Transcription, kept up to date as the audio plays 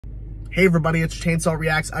Hey everybody, it's Chainsaw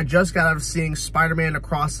Reacts. I just got out of seeing Spider-Man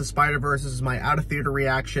Across the Spider-Verse. This is my out-of-theater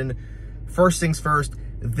reaction. First things first,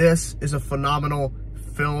 this is a phenomenal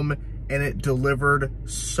film, and it delivered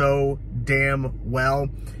so damn well.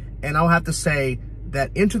 And I'll have to say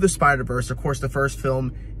that Into the Spider-Verse, of course, the first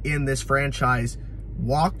film in this franchise,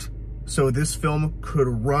 walked so this film could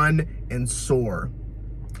run and soar.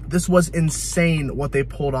 This was insane what they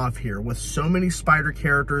pulled off here, with so many spider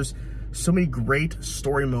characters, so many great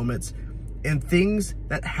story moments, and things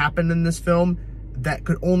that happened in this film that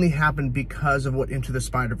could only happen because of what Into the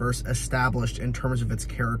Spider-Verse established in terms of its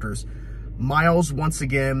characters. Miles, once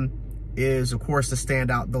again, is, of course, the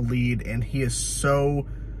standout, the lead, and he is so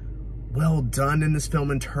well done in this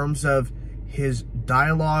film in terms of his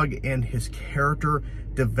dialogue and his character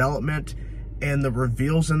development and the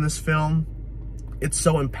reveals in this film. It's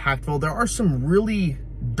so impactful. There are some really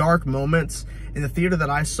dark moments. In the theater that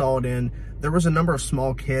I saw it in, there was a number of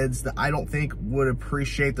small kids that I don't think would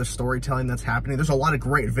appreciate the storytelling that's happening. There's a lot of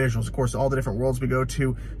great visuals, of course, all the different worlds we go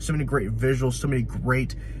to, so many great visuals, so many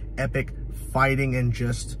great epic fighting and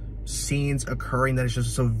just scenes occurring that is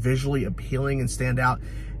just so visually appealing and stand out.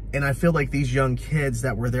 And I feel like these young kids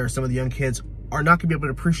that were there, some of the young kids, are not gonna be able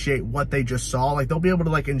to appreciate what they just saw. Like, they'll be able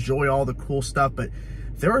to like enjoy all the cool stuff, but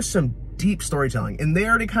there are some deep storytelling, and they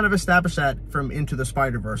already kind of established that from Into the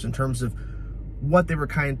Spider-Verse in terms of what they were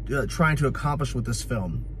trying to accomplish with this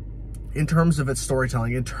film, in terms of its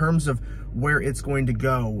storytelling, in terms of where it's going to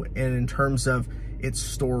go, and in terms of its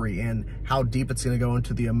story and how deep it's going to go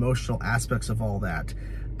into the emotional aspects of all that.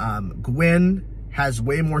 Gwen has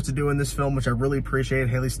way more to do in this film, which I really appreciate.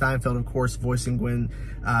 Hailee Steinfeld, of course, voicing Gwen,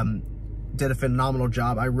 did a phenomenal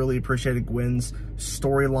job. I really appreciated Gwen's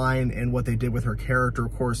storyline and what they did with her character.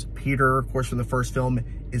 Of course, Peter, of course, from the first film,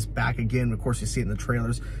 is back again. Of course, you see it in the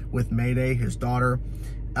trailers with Mayday, his daughter.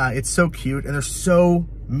 It's so cute, and there's so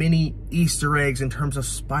many Easter eggs in terms of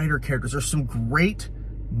spider characters. There's some great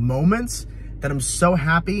moments that I'm so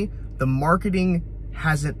happy the marketing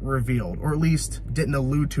hasn't revealed, or at least didn't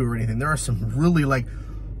allude to or anything. There are some really like,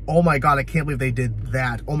 oh my God, I can't believe they did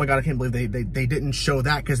that. Oh my God, I can't believe they didn't show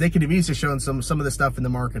that, because they could have easily shown some of the stuff in the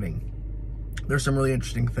marketing. There's some really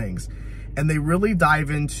interesting things. And they really dive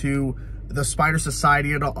into the spider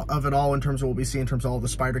society of it all in terms of what we see in terms of all the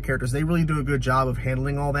spider characters. They really do a good job of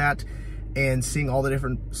handling all that and seeing all the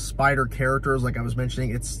different spider characters, like I was mentioning.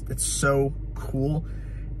 It's so cool.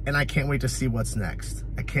 And I can't wait to see what's next.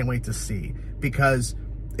 I can't wait to see, because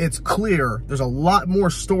it's clear there's a lot more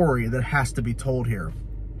story that has to be told here.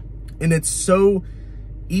 And it's so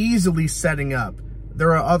easily setting up.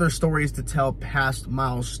 There are other stories to tell past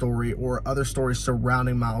Miles' story, or other stories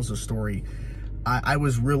surrounding Miles' story. I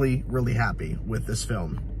was really, really happy with this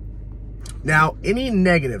film. Now, any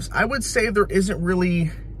negatives? I would say there isn't really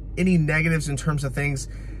any negatives in terms of things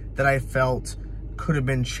that I felt could have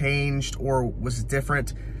been changed or was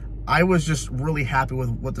different. I was just really happy with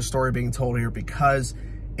what the story being told here, because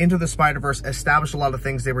Into the Spider-Verse established a lot of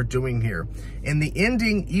things they were doing here. And the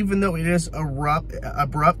ending, even though it is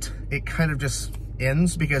abrupt, it kind of just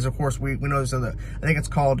ends, because of course we know this in the, I think it's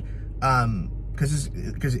called,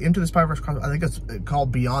 because Into the Spider-Verse, I think it's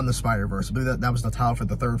called Beyond the Spider-Verse. I believe that was the title for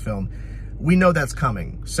the third film. We know that's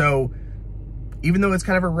coming. So even though it's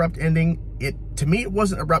kind of an abrupt ending, to me, it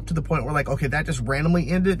wasn't abrupt to the point where like, okay, that just randomly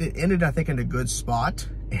ended. It ended, I think, in a good spot.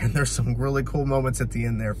 And there's some really cool moments at the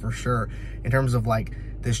end there for sure, in terms of like,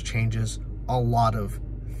 this changes a lot of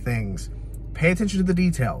things. Pay attention to the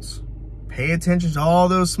details. Pay attention to all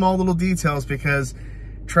those small little details, because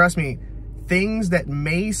trust me, things that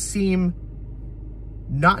may seem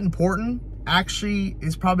not important actually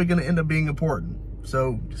is probably going to end up being important.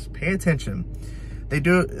 So just pay attention. They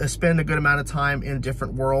do spend a good amount of time in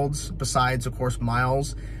different worlds besides, of course,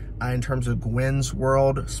 Miles, in terms of Gwen's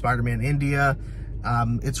world, Spider-Man India.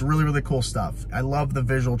 It's really, really cool stuff. I love the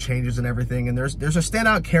visual changes and everything. And there's a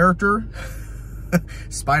standout character,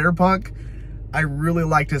 Spider-Punk. I really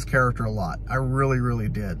liked his character a lot. I really, really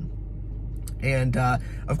did. And,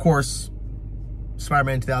 of course,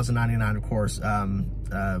 Spider-Man 2099, of course. God,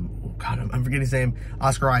 I'm forgetting his name.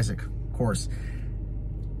 Oscar Isaac, of course.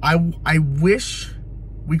 I wish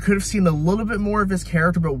we could have seen a little bit more of his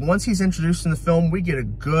character, but once he's introduced in the film, we get a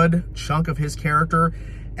good chunk of his character,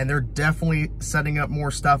 and they're definitely setting up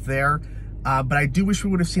more stuff there. But I do wish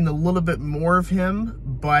we would have seen a little bit more of him,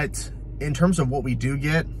 but in terms of what we do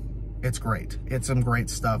get, it's great. It's some great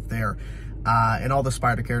stuff there. And all the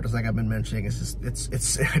spider characters, like I've been mentioning, I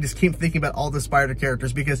just keep thinking about all the spider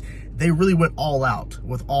characters, because they really went all out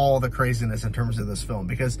with all the craziness in terms of this film,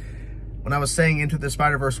 because When I was saying Into the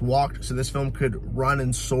Spider-Verse walked so this film could run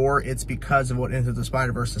and soar, it's because of what Into the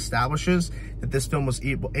Spider-Verse establishes, that this film was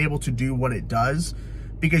able to do what it does.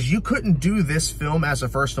 Because you couldn't do this film as a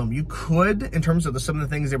first film. You could, in terms of some of the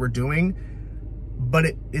things they were doing, but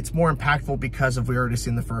it's more impactful because of we already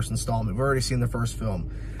seen the first installment. We've already seen the first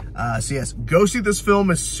film. So yes, go see this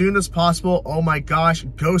film as soon as possible. Oh my gosh,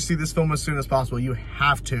 go see this film as soon as possible. You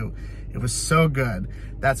have to. It was so good.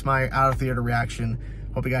 That's my out of theater reaction.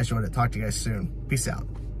 Hope you guys enjoyed it. Talk to you guys soon. Peace out.